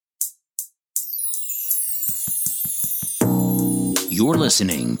You're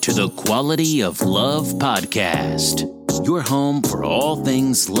listening to the Quality of Love podcast, your home for all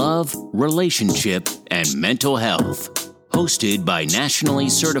things love, relationship, and mental health. Hosted by nationally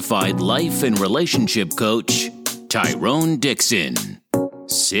certified life and relationship coach, Tyrone Dixon.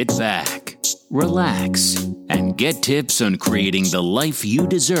 Sit back, relax, and get tips on creating the life you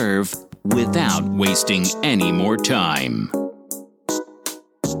deserve without wasting any more time.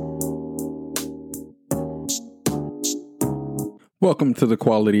 Welcome to the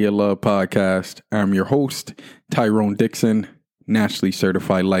Quality of Love podcast. I'm your host, Tyrone Dixon, nationally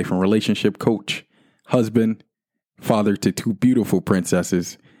certified life and relationship coach, husband, father to two beautiful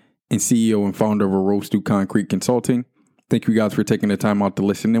princesses, and CEO and founder of A Rose Through Concrete Consulting. Thank you guys for taking the time out to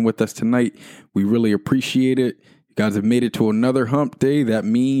listen in with us tonight. We really appreciate it. You guys have made it to another hump day. That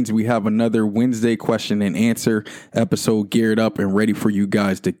means we have another Wednesday question and answer episode geared up and ready for you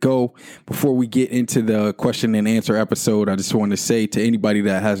guys to go. Before we get into the question and answer episode, I just want to say to anybody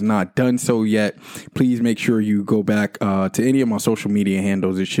that has not done so yet, please make sure you go back to any of my social media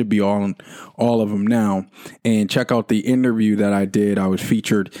handles. It should be all of them now. And check out the interview that I did. I was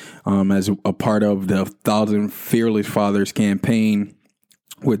featured as a part of the 1,000 Fearless Fathers campaign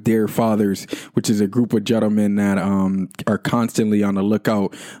with Dear Fathers, which is a group of gentlemen that are constantly on the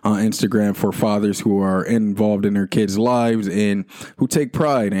lookout on Instagram for fathers who are involved in their kids' lives and who take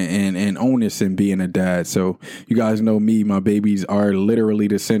pride and onus in being a dad. So you guys know me, my babies are literally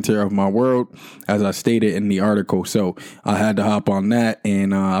the center of my world, as I stated in the article. So I had to hop on that,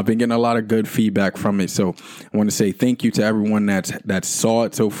 and I've been getting a lot of good feedback from it. So I want to say thank you to everyone that saw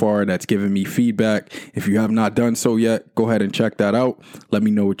it so far, that's given me feedback. If you have not done so yet, go ahead and check that out. Let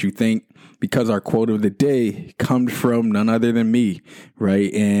me know what you think, because our quote of the day comes from none other than me, right?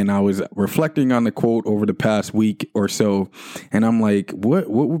 And I was reflecting on the quote over the past week or so, and I'm like, what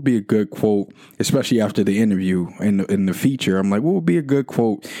would be a good quote, especially after the interview and in the feature? I'm like, what would be a good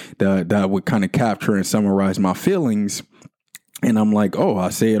quote that would kind of capture and summarize my feelings? And I'm like, oh, I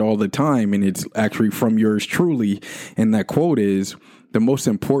say it all the time, and it's actually from yours truly. And that quote is, the most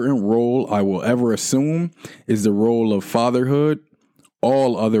important role I will ever assume is the role of fatherhood.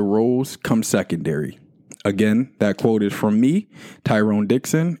 All other roles come secondary. Again, that quote is from me, Tyrone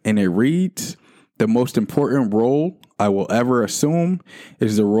Dixon, and it reads, the most important role I will ever assume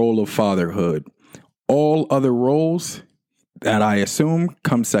is the role of fatherhood. All other roles that I assume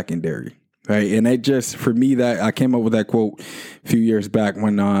come secondary. Right. And it just, for me, that I came up with that quote a few years back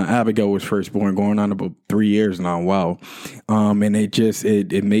when Abigail was first born, going on about 3 years now. Wow. And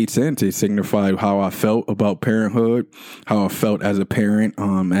it made sense. It signified how I felt about parenthood, how I felt as a parent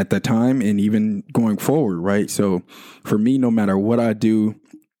at the time, and even going forward. Right. So for me, no matter what I do,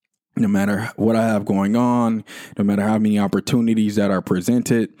 no matter what I have going on, no matter how many opportunities that are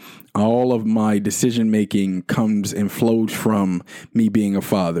presented, all of my decision making comes and flows from me being a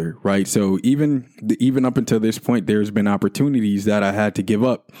father, right? So even up until this point, there's been opportunities that I had to give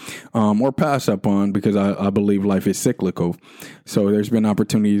up or pass up on, because I believe life is cyclical. So there's been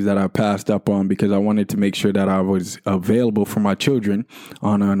opportunities that I passed up on because I wanted to make sure that I was available for my children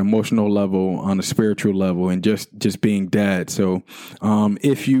on an emotional level, on a spiritual level, and just being dad. So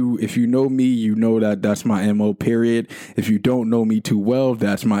if you know me, you know that that's my MO, period. If you don't know me too well,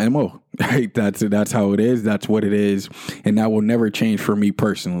 that's my MO. Right. That's how it is. That's what it is. And that will never change for me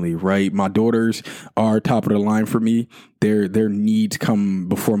personally. Right. My daughters are top of the line for me. Their needs come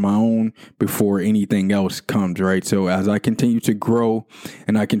before my own, before anything else comes. Right. So as I continue to grow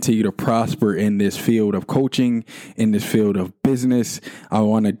and I continue to prosper in this field of coaching, in this field of business, I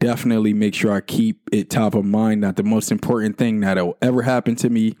want to definitely make sure I keep it top of mind that the most important thing that will ever happen to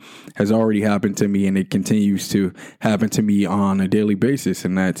me has already happened to me, and it continues to happen to me on a daily basis.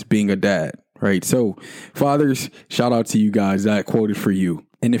 And that's being a dad. Right. So fathers, shout out to you guys. That quote is for you.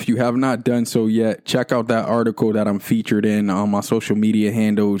 And if you have not done so yet, check out that article that I'm featured in on my social media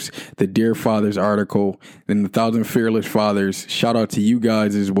handles, the Dear Fathers article, and the 1,000 Fearless Fathers. Shout out to you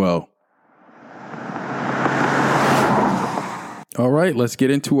guys as well. All right, let's get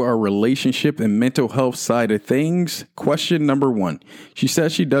into our relationship and mental health side of things. Question number 1. She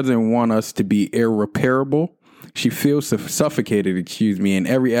says she doesn't want us to be irreparable. She feels suffocated, in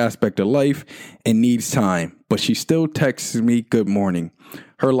every aspect of life and needs time, but she still texts me good morning.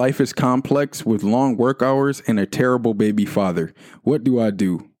 Her life is complex with long work hours and a terrible baby father. What do I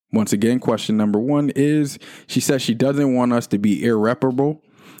do? Once again, question number 1 is, she says she doesn't want us to be irreparable.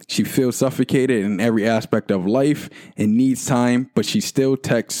 She feels suffocated in every aspect of life and needs time, but she still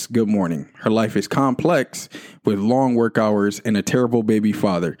texts good morning. Her life is complex with long work hours and a terrible baby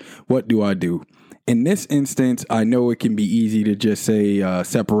father. What do I do? In this instance, I know it can be easy to just say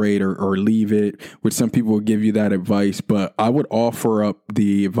separate or leave it, which some people will give you that advice, but I would offer up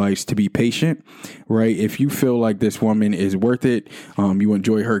the advice to be patient, right? If you feel like this woman is worth it, you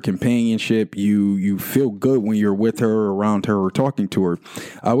enjoy her companionship, you feel good when you're with her, around her, or talking to her,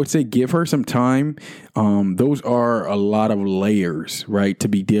 I would say give her some time. Those are a lot of layers, right, to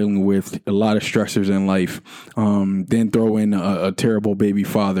be dealing with, a lot of stressors in life. Then throw in a terrible baby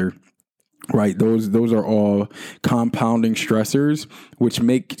father. Right. Those are all compounding stressors, which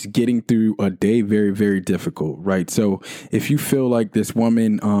makes getting through a day very, very difficult. Right. So if you feel like this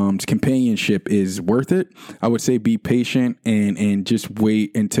woman's companionship is worth it, I would say be patient and just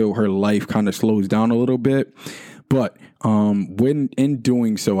wait until her life kind of slows down a little bit. But when in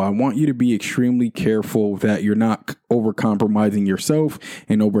doing so, I want you to be extremely careful that you're not over compromising yourself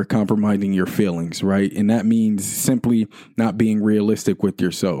and over compromising your feelings, right? And that means simply not being realistic with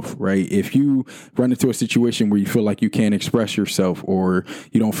yourself, right? If you run into a situation where you feel like you can't express yourself or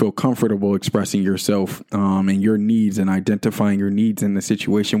you don't feel comfortable expressing yourself and your needs and identifying your needs in the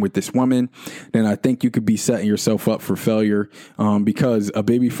situation with this woman, then I think you could be setting yourself up for failure because a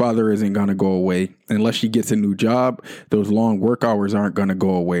baby father isn't going to go away unless she gets a new job. Those long work hours aren't going to go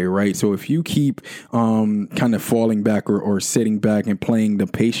away, right? So if you keep kind of falling back or sitting back and playing the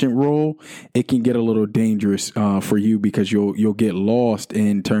patient role, it can get a little dangerous for you because you'll get lost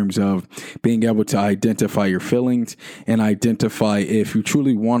in terms of being able to identify your feelings and identify if you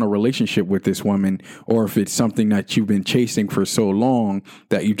truly want a relationship with this woman or if it's something that you've been chasing for so long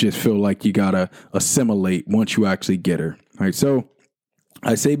that you just feel like you got to assimilate once you actually get her, right? So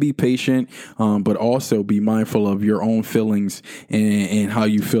I say be patient, but also be mindful of your own feelings and how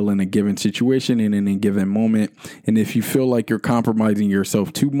you feel in a given situation and in a given moment. And if you feel like you're compromising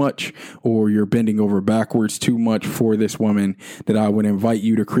yourself too much or you're bending over backwards too much for this woman, then I would invite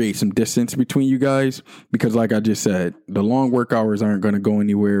you to create some distance between you guys. Because like I just said, the long work hours aren't going to go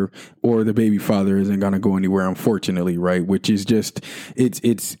anywhere or the baby father isn't going to go anywhere, unfortunately, right? Which is just,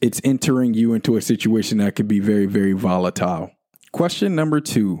 it's entering you into a situation that could be very, very volatile. Question number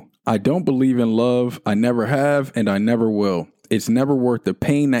 2. I don't believe in love. I never have, and I never will. It's never worth the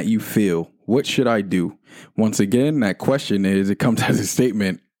pain that you feel. What should I do? Once again, that question it comes as a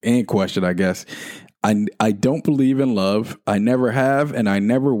statement and question, I guess. I don't believe in love. I never have, and I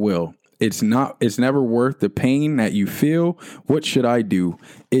never will. It's never worth the pain that you feel. What should I do?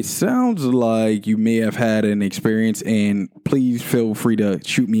 It sounds like you may have had an experience, and please feel free to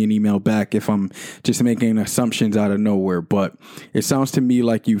shoot me an email back if I'm just making assumptions out of nowhere. But it sounds to me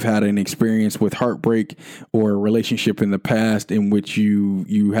like you've had an experience with heartbreak or a relationship in the past in which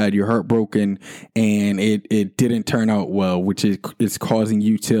you had your heart broken and it didn't turn out well, which is causing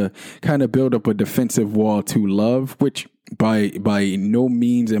you to kind of build up a defensive wall to love, which by no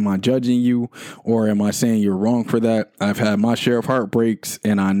means am I judging you or am I saying you're wrong for that. I've had my share of heartbreaks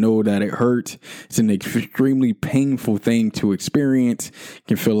and I know that it hurts. It's an extremely painful thing to experience. You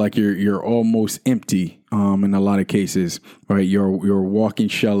can feel like you're almost empty in a lot of cases, right? You're a walking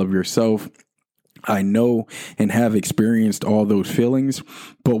shell of yourself. I know and have experienced all those feelings,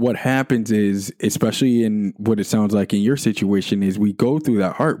 but what happens is, especially in what it sounds like in your situation, is we go through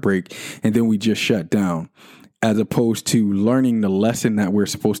that heartbreak and then we just shut down, as opposed to learning the lesson that we're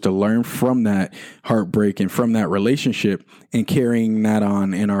supposed to learn from that heartbreak and from that relationship and carrying that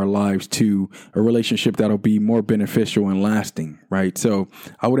on in our lives to a relationship that'll be more beneficial and lasting, right? So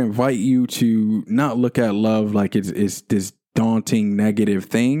I would invite you to not look at love like it's this daunting negative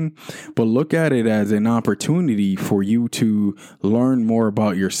thing, but look at it as an opportunity for you to learn more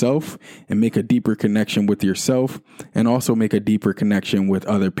about yourself and make a deeper connection with yourself and also make a deeper connection with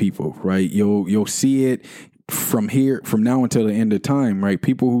other people, right? You'll see it from now until the end of time, right?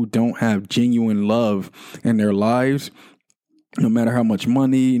 People who don't have genuine love in their lives, no matter how much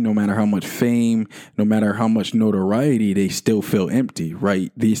money, no matter how much fame, no matter how much notoriety, they still feel empty,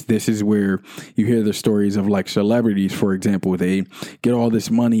 right? This is where you hear the stories of like celebrities, for example. They get all this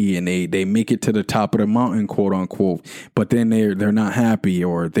money and they make it to the top of the mountain, quote unquote, but then they're not happy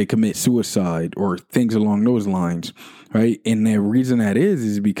or they commit suicide or things along those lines, right? And the reason that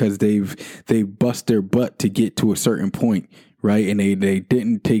is because they bust their butt to get to a certain point, right? And they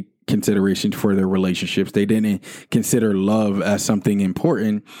didn't take consideration for their relationships. They didn't consider love as something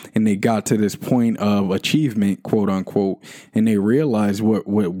important, and they got to this point of achievement, quote unquote, and they realized what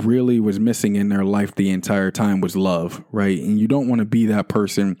really was missing in their life the entire time was love, right? And you don't want to be that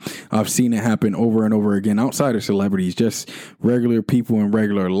person. I've seen it happen over and over again outside of celebrities, just regular people in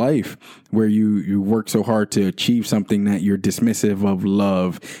regular life, where you work so hard to achieve something that you're dismissive of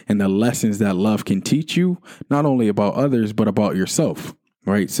love and the lessons that love can teach you, not only about others, but about yourself.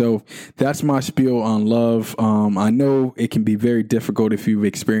 Right. So that's my spiel on love. I know it can be very difficult if you've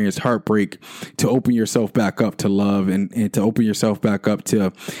experienced heartbreak to open yourself back up to love and to open yourself back up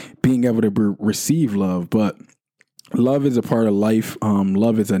to being able to receive love. But love is a part of life.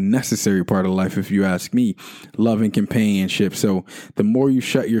 Love is a necessary part of life, if you ask me. Love and companionship. So the more you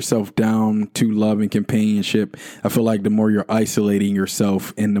shut yourself down to love and companionship, I feel like the more you're isolating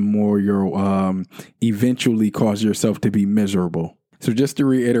yourself and the more you'll eventually cause yourself to be miserable. So just to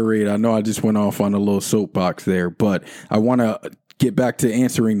reiterate, I know I just went off on a little soapbox there, but I want to get back to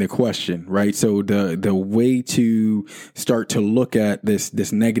answering the question, right? So the way to start to look at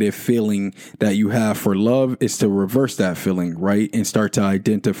this negative feeling that you have for love is to reverse that feeling, right? And start to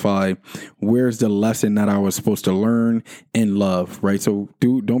identify where's the lesson that I was supposed to learn in love, right? So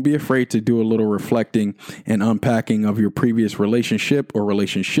don't be afraid to do a little reflecting and unpacking of your previous relationship or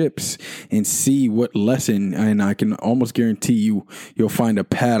relationships and see what lesson, and I can almost guarantee you'll find a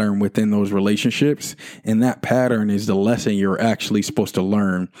pattern within those relationships. And that pattern is the lesson you're actually supposed to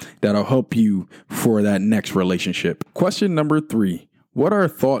learn that'll help you for that next relationship. Question number 3. What are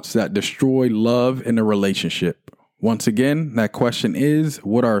thoughts that destroy love in a relationship? Once again, that question is,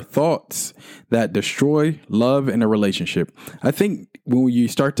 what are thoughts that destroy love in a relationship? I think when you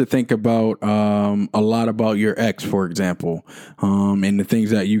start to think about a lot about your ex, for example, and the things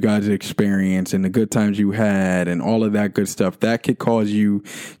that you guys experienced and the good times you had and all of that good stuff, that could cause you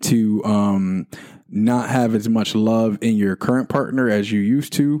to not have as much love in your current partner as you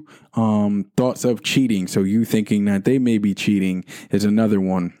used to. Thoughts of cheating. So you thinking that they may be cheating is another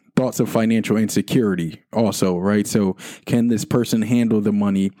one. Thoughts of financial insecurity also, right? So can this person handle the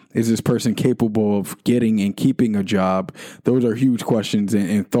money? Is this person capable of getting and keeping a job? Those are huge questions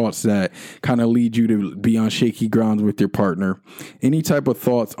and thoughts that kind of lead you to be on shaky grounds with your partner. Any type of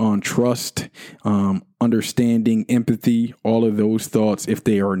thoughts on trust, understanding, empathy, all of those thoughts, if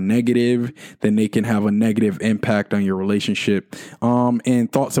they are negative, then they can have a negative impact on your relationship.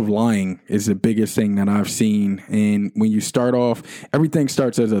 And thoughts of lying is the biggest thing that I've seen. And when you start off, everything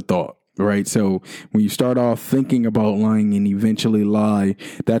starts as a thought. Right. So when you start off thinking about lying and eventually lie,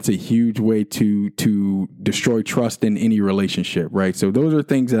 that's a huge way to destroy trust in any relationship. Right. So those are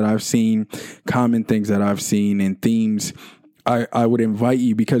things that I've seen, common things that I've seen, and themes I would invite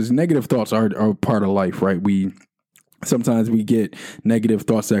you, because negative thoughts are part of life. Right. Sometimes we get negative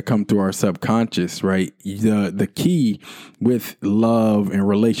thoughts that come through our subconscious, right? The key with love and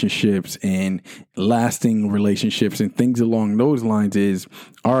relationships and lasting relationships and things along those lines is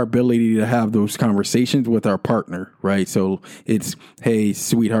our ability to have those conversations with our partner, right? So it's, hey,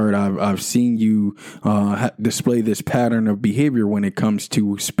 sweetheart, I've seen you display this pattern of behavior when it comes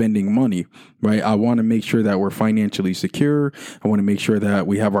to spending money, right? I want to make sure that we're financially secure. I want to make sure that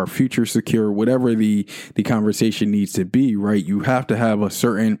we have our future secure, whatever the conversation needs to be, right? You have to have a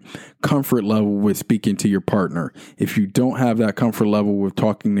certain comfort level with speaking to your partner. If you don't have that comfort level with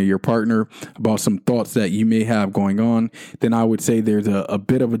talking to your partner about some thoughts that you may have going on, then I would say there's a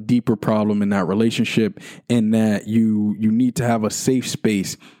bit of a deeper problem in that relationship, and that you need to have a safe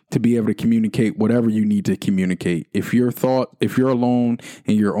space to be able to communicate whatever you need to communicate. If you're alone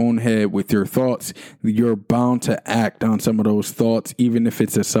in your own head with your thoughts, you're bound to act on some of those thoughts, even if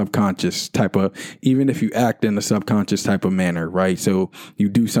it's even if you act in a subconscious type of manner, right? So you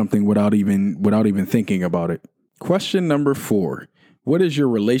do something without even thinking about it. Question number 4. What is your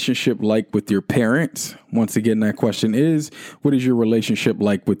relationship like with your parents? Once again, that question is, what is your relationship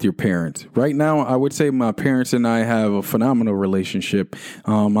like with your parents? Right now, I would say my parents and I have a phenomenal relationship.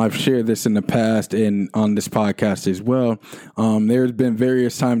 I've shared this in the past and on this podcast as well. There's been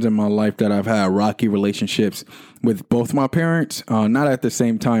various times in my life that I've had rocky relationships with both my parents, not at the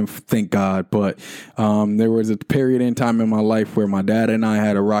same time, thank God, but there was a period in time in my life where my dad and I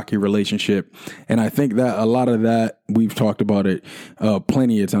had a rocky relationship. And I think that a lot of that, we've talked about it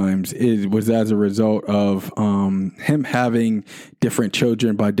plenty of times, was as a result of him having different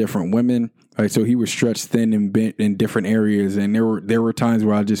children by different women. Right, so he was stretched thin and bent in different areas, and there were times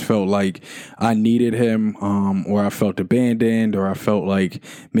where I just felt like I needed him, or I felt abandoned, or I felt like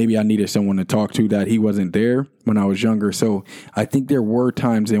maybe I needed someone to talk to, that he wasn't there when I was younger. So I think there were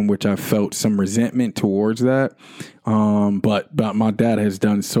times in which I felt some resentment towards that. But my dad has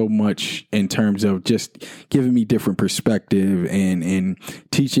done so much in terms of just giving me different perspective and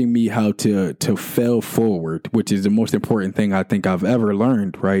teaching me how to fail forward, which is the most important thing I think I've ever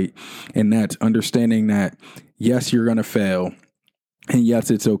learned. Right. And that's understanding that, yes, you're going to fail. And yes,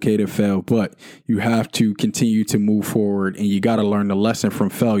 it's okay to fail, but you have to continue to move forward, and you got to learn the lesson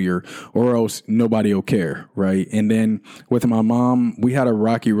from failure, or else nobody will care, right? And then with my mom, we had a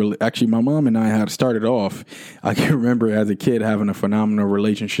rocky, actually, my mom and I had started off, I can remember as a kid having a phenomenal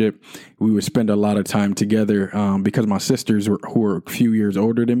relationship. We would spend a lot of time together because my sisters, who were a few years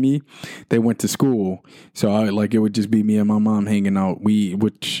older than me, they went to school. So it would just be me and my mom hanging out.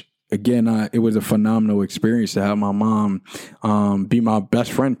 Again, it was a phenomenal experience to have my mom be my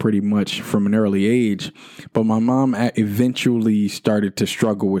best friend pretty much from an early age. But my mom eventually started to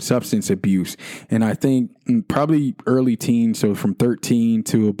struggle with substance abuse. And I think probably early teens, so from 13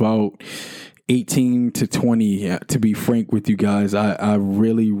 to about 18 to 20, to be frank with you guys, I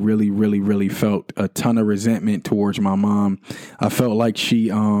really, really, really, really felt a ton of resentment towards my mom. I felt like she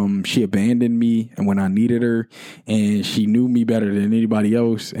abandoned me and when I needed her, and she knew me better than anybody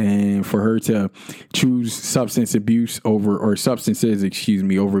else. And for her to choose substances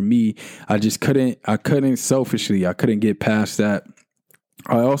over me, I couldn't selfishly, I couldn't get past that.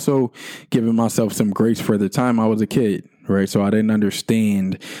 I also given myself some grace for the time I was a kid. Right. So I didn't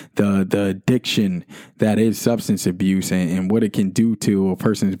understand the addiction that is substance abuse and what it can do to a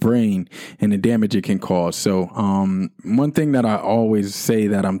person's brain and the damage it can cause. So one thing that I always say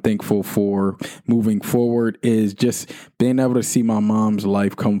that I'm thankful for moving forward is just being able to see my mom's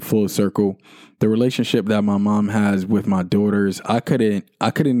life come full circle. The relationship that my mom has with my daughters, I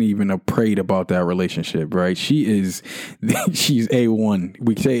couldn't even have prayed about that relationship, right? she's A1.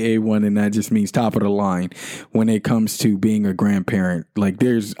 We say A1, and that just means top of the line when it comes to being a grandparent.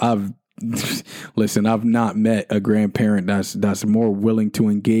 I've not met a grandparent that's more willing to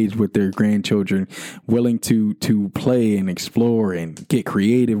engage with their grandchildren, willing to play and explore and get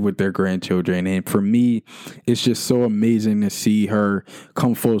creative with their grandchildren. And for me, it's just so amazing to see her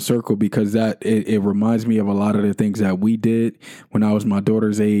come full circle, because it reminds me of a lot of the things that we did when I was my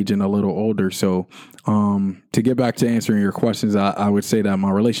daughter's age and a little older. So to get back to answering your questions, I would say that my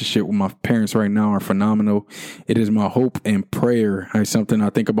relationship with my parents right now are phenomenal. It is my hope and prayer. It's something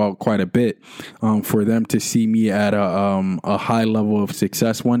I think about quite a bit, for them to see me at a high level of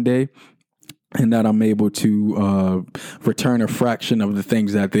success one day, and that I'm able to return a fraction of the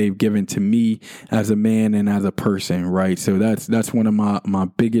things that they've given to me as a man and as a person, right? So that's one of my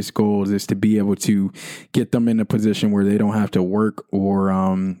biggest goals, is to be able to get them in a position where they don't have to work, or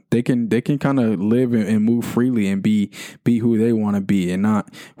they can kind of live and move freely and be who they want to be, and not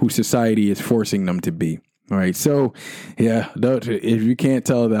who society is forcing them to be. All right. So, yeah, if you can't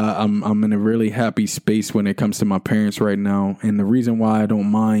tell that I'm in a really happy space when it comes to my parents right now. And the reason why I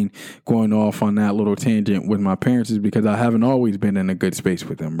don't mind going off on that little tangent with my parents is because I haven't always been in a good space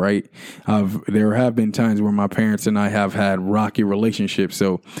with them. Right. There have been times where my parents and I have had rocky relationships.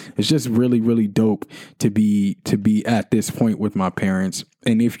 So it's just really, really dope to be at this point with my parents.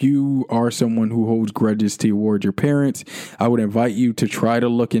 And if you are someone who holds grudges toward your parents, I would invite you to try to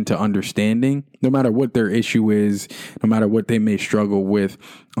look into understanding, no matter what their issue is, no matter what they may struggle with.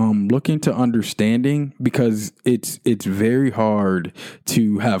 Look into understanding, because it's very hard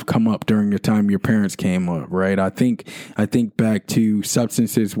to have come up during the time your parents came up, right? I think back to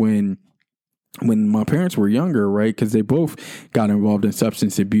substances when my parents were younger, right? Because they both got involved in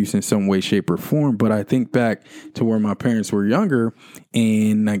substance abuse in some way, shape, or form. But I think back to where my parents were younger,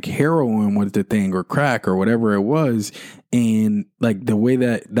 and like heroin was the thing, or crack, or whatever it was. And like the way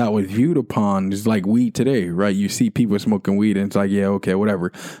that was viewed upon is like weed today, right? You see people smoking weed and it's like, yeah, okay,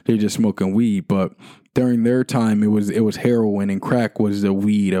 whatever. They're just smoking weed. But during their time, it was heroin, and crack was the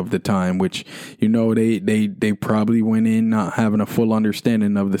weed of the time, which, you know, they probably went in not having a full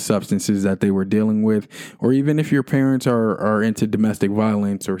understanding of the substances that they were dealing with. Or even if your parents are into domestic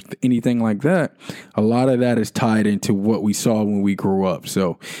violence or anything like that, a lot of that is tied into what we saw when we grew up.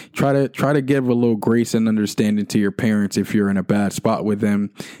 So try to give a little grace and understanding to your parents if you're in a bad spot with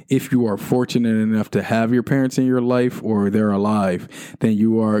them. If you are fortunate enough to have your parents in your life, or they're alive, then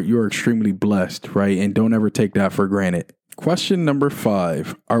you're extremely blessed, right? And don't ever take that for granted. Question number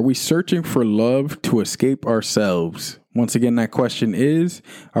 5. Are we searching for love to escape ourselves? Once again, that question is,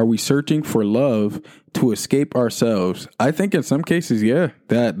 are we searching for love to escape ourselves? I think in some cases, yeah,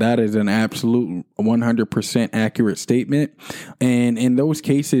 that is an absolute 100% accurate statement. And in those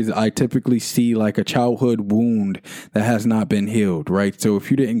cases, I typically see like a childhood wound that has not been healed, right? So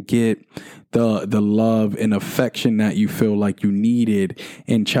if you didn't get the love and affection that you feel like you needed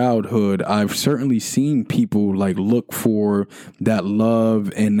in childhood, I've certainly seen people like look for that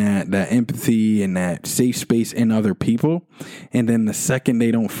love and that empathy and that safe space in other people. people. And then the second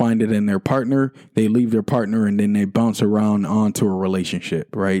they don't find it in their partner, they leave their partner and then they bounce around onto a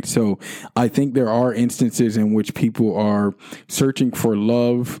relationship, right? So I think there are instances in which people are searching for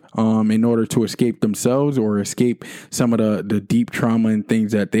love in order to escape themselves or escape some of the deep trauma and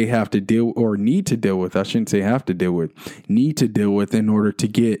things that they have to deal or need to deal with. I shouldn't say have to deal with, need to deal with in order to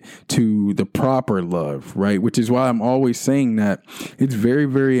get to the proper love, right? Which is why I'm always saying that it's very,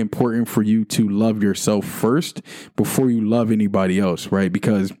 very important for you to love yourself first before you love anybody else, right?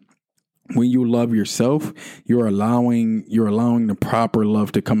 Because when you love yourself, you're allowing the proper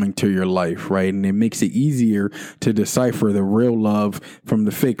love to come into your life, right? And it makes it easier to decipher the real love from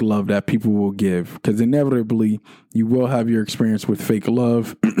the fake love that people will give. Because inevitably, you will have your experience with fake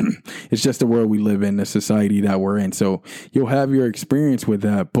love. It's just the world we live in, the society that we're in. So you'll have your experience with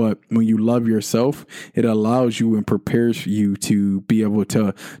that. But when you love yourself, it allows you and prepares you to be able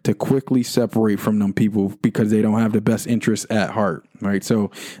to quickly separate from them people because they don't have the best interests at heart, right? So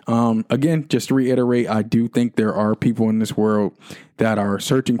again, just to reiterate, I do think there are people in this world that are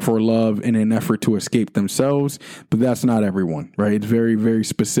searching for love in an effort to escape themselves, but that's not everyone, right? It's very, very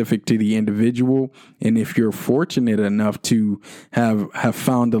specific to the individual. And if you're fortunate enough to have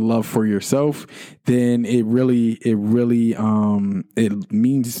found the love for yourself, then it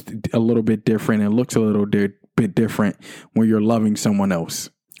means a little bit different. It looks a little bit different when you're loving someone else.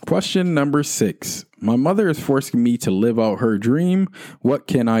 Question number 6. My mother is forcing me to live out her dream. What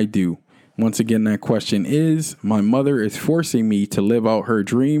can I do? Once again, that question is, my mother is forcing me to live out her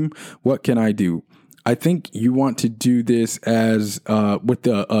dream. What can I do? I think you want to do this as with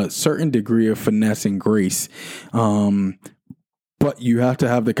a certain degree of finesse and grace. But you have to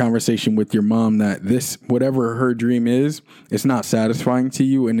have the conversation with your mom that this, whatever her dream is, it's not satisfying to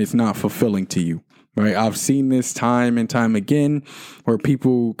you and it's not fulfilling to you. Right. I've seen this time and time again where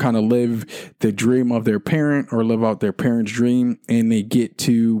people kind of live the dream of their parent or live out their parent's dream and they get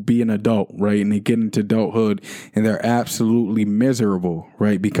to be an adult. Right. And they get into adulthood and they're absolutely miserable.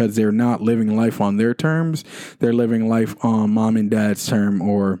 Right. Because they're not living life on their terms. They're living life on mom and dad's term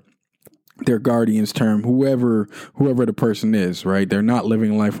or their guardian's term, whoever the person is. Right. They're not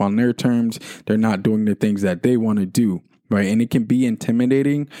living life on their terms. They're not doing the things that they want to do. Right. And it can be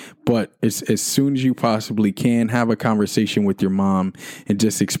intimidating, but as soon as you possibly can, have a conversation with your mom and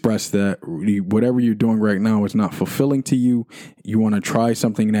just express that whatever you're doing right now is not fulfilling to you. You want to try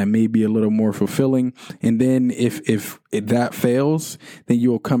something that may be a little more fulfilling. And then if that fails, then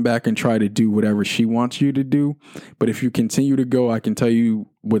you'll come back and try to do whatever she wants you to do. But if you continue to go, I can tell you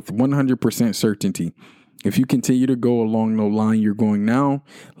with 100% certainty, if you continue to go along the line you're going now,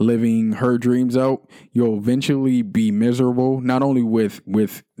 living her dreams out, you'll eventually be miserable, not only with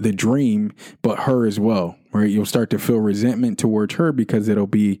the dream, but her as well, right? You'll start to feel resentment towards her because it'll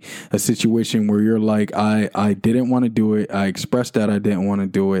be a situation where you're like, I didn't want to do it. I expressed that I didn't want to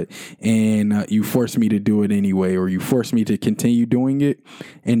do it. And you forced me to do it anyway, or you forced me to continue doing it.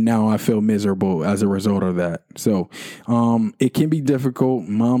 And now I feel miserable as a result of that. So it can be difficult.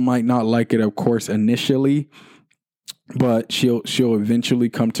 Mom might not like it, of course, initially. But she'll eventually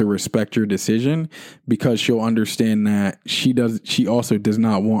come to respect your decision because she'll understand that she also does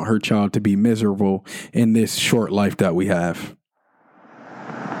not want her child to be miserable in this short life that we have.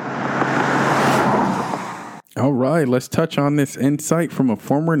 All right, let's touch on this insight from a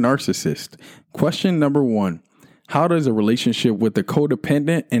former narcissist. Question number 1. How does a relationship with a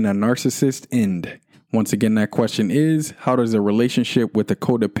codependent and a narcissist end? Once again, that question is, how does a relationship with a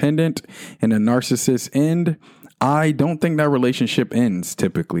codependent and a narcissist end? I don't think that relationship ends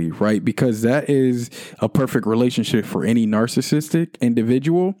typically, right? Because that is a perfect relationship for any narcissistic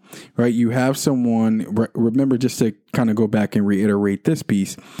individual, right? You have someone, remember, just to kind of go back and reiterate this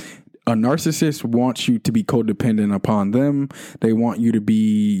piece, a narcissist wants you to be codependent upon them. They want you to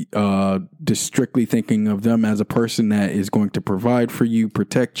be just strictly thinking of them as a person that is going to provide for you,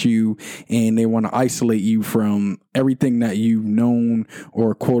 protect you, and they want to isolate you from everything that you've known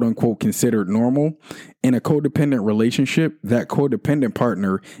or quote unquote considered normal. In a codependent relationship, that codependent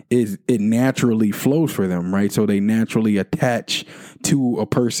partner it naturally flows for them, right? So they naturally attach to a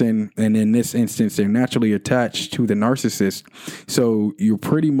person. And in this instance, they're naturally attached to the narcissist. So you're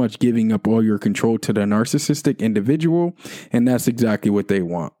pretty much giving up all your control to the narcissistic individual. And that's exactly what they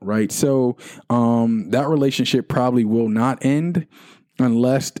want, right? So that relationship probably will not end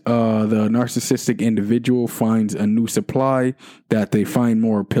unless the narcissistic individual finds a new supply that they find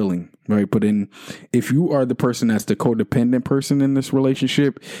more appealing. Right. But if you are the person that's the codependent person in this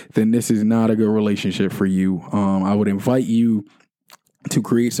relationship, then this is not a good relationship for you. I would invite you to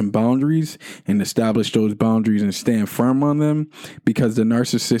create some boundaries and establish those boundaries and stand firm on them, because the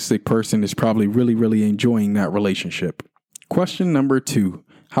narcissistic person is probably really, really enjoying that relationship. Question number 2,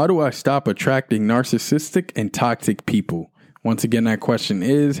 how do I stop attracting narcissistic and toxic people? Once again, that question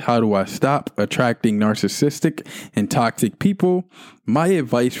is, how do I stop attracting narcissistic and toxic people? My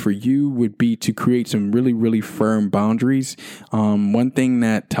advice for you would be to create some really, really firm boundaries. One thing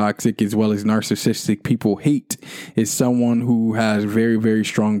that toxic as well as narcissistic people hate is someone who has very, very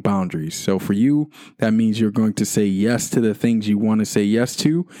strong boundaries. So for you, that means you're going to say yes to the things you want to say yes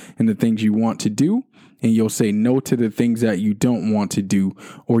to and the things you want to do. And you'll say no to the things that you don't want to do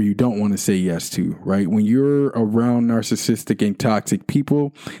or you don't want to say yes to, right? When you're around narcissistic and toxic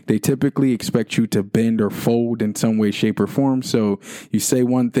people, they typically expect you to bend or fold in some way, shape, or form. So you say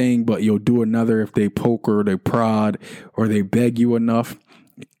one thing, but you'll do another if they poke or they prod or they beg you enough.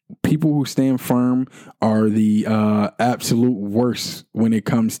 People who stand firm are the absolute worst when it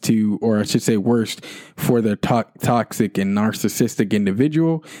comes to, or I should say worst for the toxic and narcissistic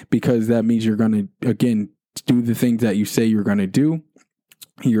individual, because that means you're going to, again, do the things that you say you're going to do.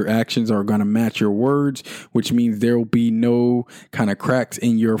 Your actions are going to match your words, which means there will be no kind of cracks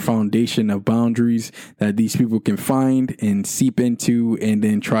in your foundation of boundaries that these people can find and seep into and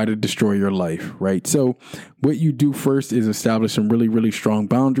then try to destroy your life, right? So what you do first is establish some really, really strong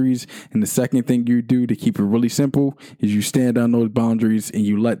boundaries. And the second thing you do to keep it really simple is you stand on those boundaries and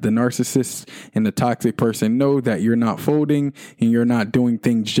you let the narcissist and the toxic person know that you're not folding and you're not doing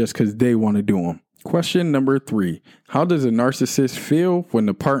things just because they want to do them. Question number 3, how does a narcissist feel when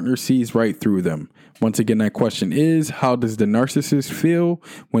the partner sees right through them? Once again, that question is, how does the narcissist feel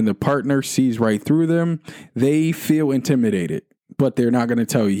when the partner sees right through them? They feel intimidated, but they're not going to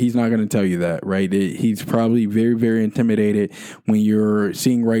tell you. He's not going to tell you that, right? He's probably very, very intimidated when you're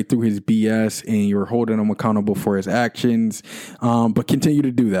seeing right through his BS and you're holding him accountable for his actions. But continue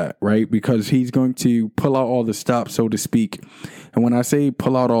to do that, right? Because he's going to pull out all the stops, so to speak. And when I say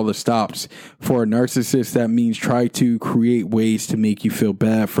pull out all the stops for a narcissist, that means try to create ways to make you feel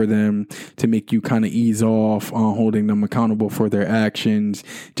bad for them, to make you kind of ease off on holding them accountable for their actions,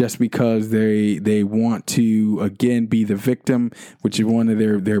 just because they want to, again, be the victim, which is one of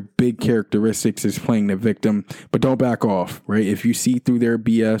their big characteristics is playing the victim. But don't back off, right? If you see through their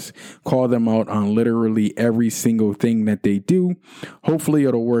BS, call them out on literally every single thing that they do. Hopefully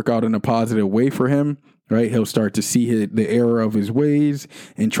it'll work out in a positive way for him. Right, he'll start to see the error of his ways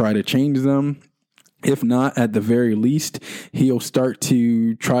and try to change them. If not, at the very least, he'll start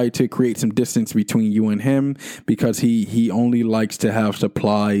to try to create some distance between you and him, because he only likes to have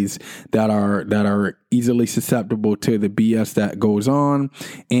supplies that are easily susceptible to the BS that goes on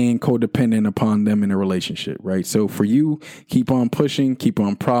and codependent upon them in a relationship, right? So for you, keep on pushing, keep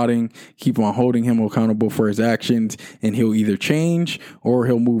on prodding, keep on holding him accountable for his actions, and he'll either change or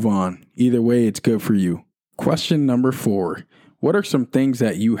he'll move on. Either way, it's good for you. Question number 4. What are some things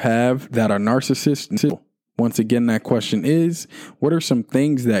that you have that are narcissists? Once again, that question is, what are some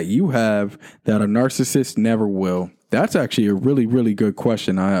things that you have that a narcissist never will? That's actually a really, really good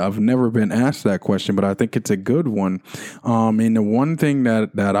question. I've never been asked that question, but I think it's a good one. And the one thing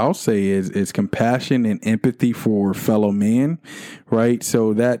that I'll say is compassion and empathy for fellow man, right?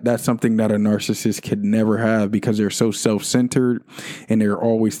 So that's something that a narcissist could never have, because they're so self-centered and they're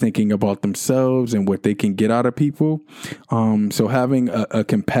always thinking about themselves and what they can get out of people. So having a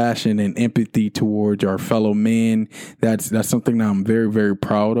compassion and empathy towards our fellow man, that's something that I'm very, very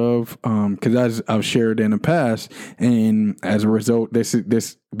proud of. Because as I've shared in the past, and as a result, this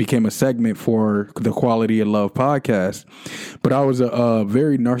became a segment for the Quality of Love podcast. But I was a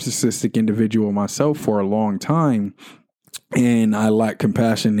very narcissistic individual myself for a long time. And I lack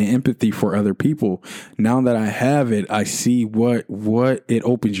compassion and empathy for other people. Now that I have it, I see what it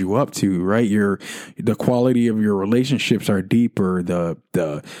opens you up to, right? The quality of your relationships are deeper.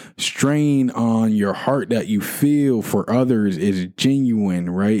 The strain on your heart that you feel for others is genuine,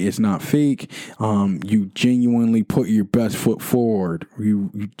 right? It's not fake. You genuinely put your best foot forward.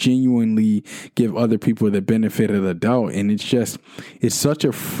 You genuinely give other people the benefit of the doubt. And it's such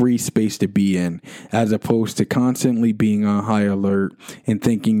a free space to be in, as opposed to constantly being on high alert and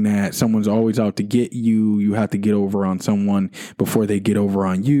thinking that someone's always out to get you. You have to get over on someone before they get over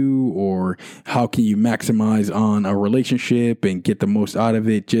on you, or how can you maximize on a relationship and get the most out of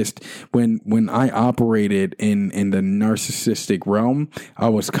it? Just when I operated in the narcissistic realm, I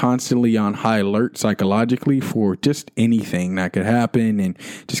was constantly on high alert psychologically for just anything that could happen, and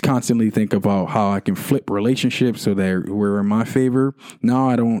just constantly think about how I can flip relationships so that we're in my favor. No,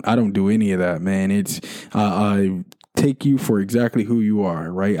 I don't do any of that, man. It's take you for exactly who you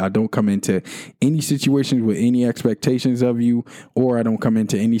are, right? I don't come into any situations with any expectations of you, or I don't come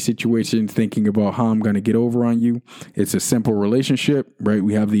into any situations thinking about how I'm going to get over on you. It's a simple relationship, right?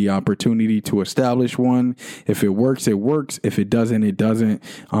 We have the opportunity to establish one. If it works, it works. If it doesn't, it doesn't.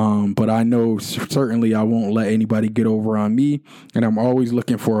 But I know certainly I won't let anybody get over on me, and I'm always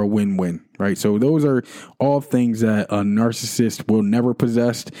looking for a win-win. Right. So those are all things that a narcissist will never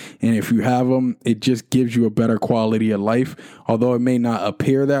possess. And if you have them, it just gives you a better quality of life. Although it may not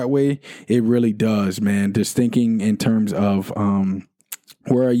appear that way, it really does, man. Just thinking in terms of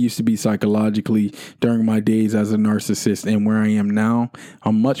where I used to be psychologically during my days as a narcissist and where I am now,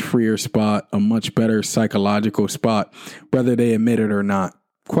 a much freer spot, a much better psychological spot, whether they admit it or not.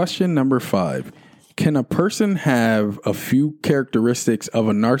 Question number 5. Can a person have a few characteristics of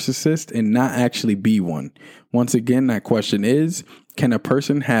a narcissist and not actually be one? Once again, that question is, can a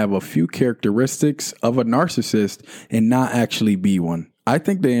person have a few characteristics of a narcissist and not actually be one? I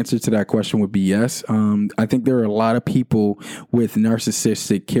think the answer to that question would be yes. I think there are a lot of people with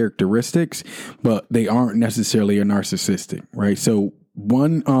narcissistic characteristics, but they aren't necessarily a narcissistic, right? So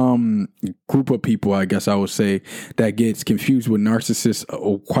one group of people, I guess I would say, that gets confused with narcissists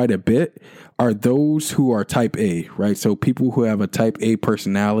quite a bit are those who are type A, right? So people who have a type A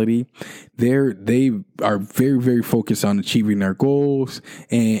personality, they are very, very focused on achieving their goals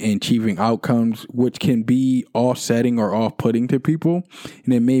and achieving outcomes, which can be offsetting or off-putting to people.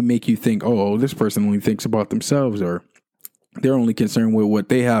 And it may make you think, oh, this person only thinks about themselves, or they're only concerned with what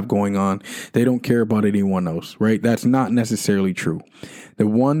they have going on. They don't care about anyone else, right? That's not necessarily true. The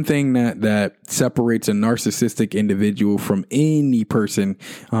one thing that separates a narcissistic individual from any person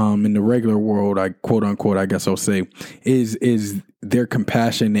in the regular world, I quote unquote, I guess I'll say, is their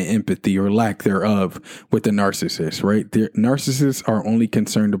compassion and empathy, or lack thereof, with the narcissist, right? The narcissists are only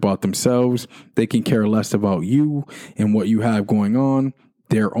concerned about themselves. They can care less about you and what you have going on.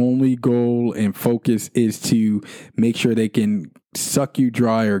 Their only goal and focus is to make sure they can suck you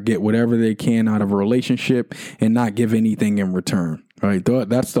dry or get whatever they can out of a relationship and not give anything in return. Right.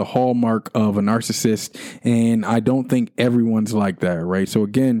 That's the hallmark of a narcissist. And I don't think everyone's like that. Right. So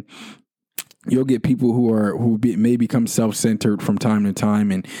again, you'll get people who may become self-centered from time to time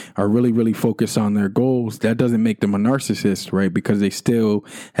and are really, really focused on their goals. That doesn't make them a narcissist, right? Because they still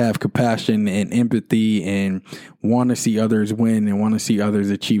have compassion and empathy and want to see others win and want to see others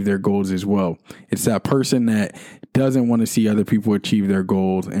achieve their goals as well. It's that person that doesn't want to see other people achieve their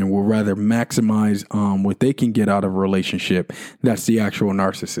goals and will rather maximize what they can get out of a relationship. That's the actual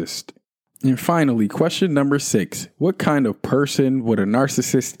narcissist. And finally, question number 6. What kind of person would a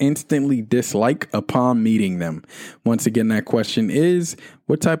narcissist instantly dislike upon meeting them? Once again, that question is,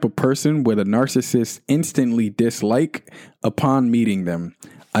 what type of person would a narcissist instantly dislike upon meeting them?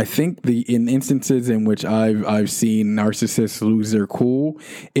 I think in instances in which I've seen narcissists lose their cool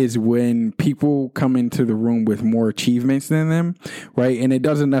is when people come into the room with more achievements than them, right? And it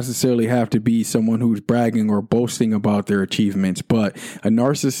doesn't necessarily have to be someone who's bragging or boasting about their achievements, but a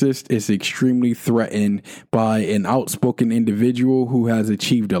narcissist is extremely threatened by an outspoken individual who has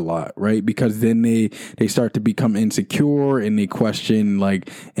achieved a lot, right? Because then they start to become insecure and they question,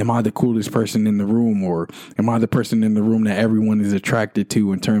 like, am I the coolest person in the room, or am I the person in the room that everyone is attracted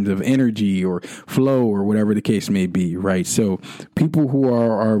to in terms of energy or flow or whatever the case may be, right? So people who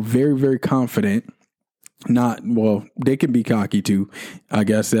are very, very confident, they can be cocky too, I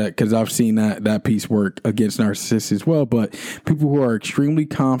guess, that because I've seen that piece work against narcissists as well. But people who are extremely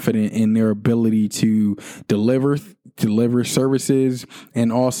confident in their ability to deliver services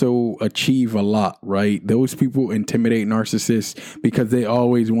and also achieve a lot, right? Those people intimidate narcissists because they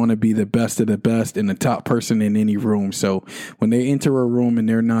always want to be the best of the best and the top person in any room. So when they enter a room and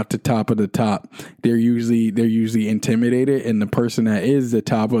they're not the top of the top, they're usually intimidated, and the person that is the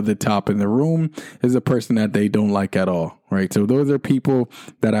top of the top in the room is a person that they don't like at all. Right. So those are people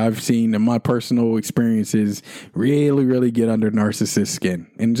that I've seen in my personal experiences really, really get under narcissist skin.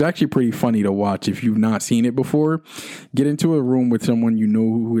 And it's actually pretty funny to watch if you've not seen it before. Get into a room with someone you know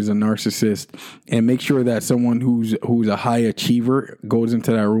who is a narcissist, and make sure that someone who's a high achiever goes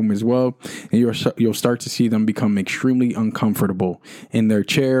into that room as well. And you'll start to see them become extremely uncomfortable in their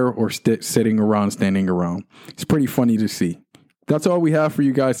chair or standing around. It's pretty funny to see. That's all we have for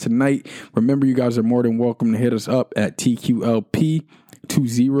you guys tonight. Remember, you guys are more than welcome to hit us up at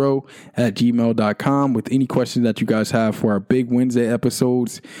TQLP20@gmail.com with any questions that you guys have for our Big Wednesday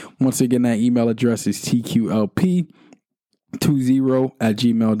episodes. Once again, that email address is TQLP 20 at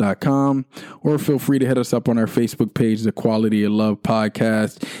gmail.com, or feel free to hit us up on our Facebook page, The Quality of Love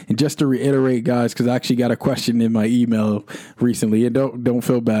Podcast. And just to reiterate, guys, because I actually got a question in my email recently, and don't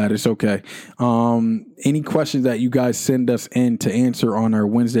feel bad, it's okay. Any questions that you guys send us in to answer on our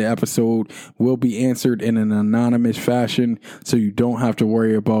Wednesday episode will be answered in an anonymous fashion, so you don't have to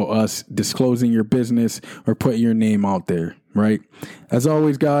worry about us disclosing your business or putting your name out there, right? As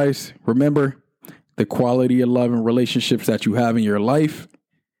always, guys, remember, the quality of love and relationships that you have in your life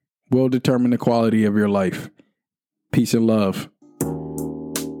will determine the quality of your life. Peace and love.